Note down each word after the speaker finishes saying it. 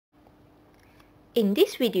In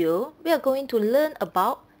this video, we are going to learn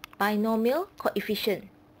about binomial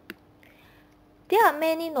coefficient. There are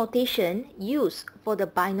many notations used for the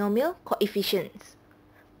binomial coefficients,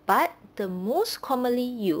 but the most commonly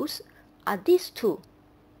used are these two: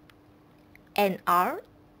 NR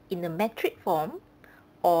in the metric form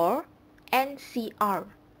or NCR.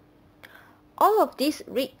 All of these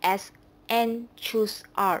read as N choose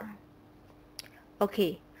R.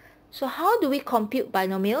 Okay, so how do we compute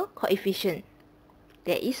binomial coefficient?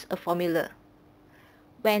 There is a formula.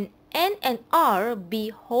 When n and r be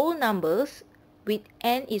whole numbers with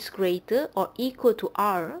n is greater or equal to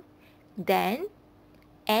r, then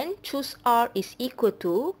n choose r is equal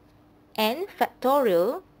to n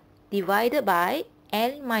factorial divided by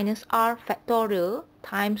n minus r factorial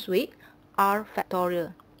times with r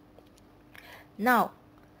factorial. Now,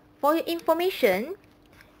 for your information,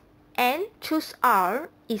 n choose r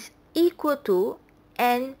is equal to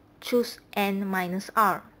n choose n minus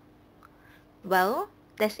r. Well,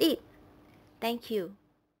 that's it. Thank you.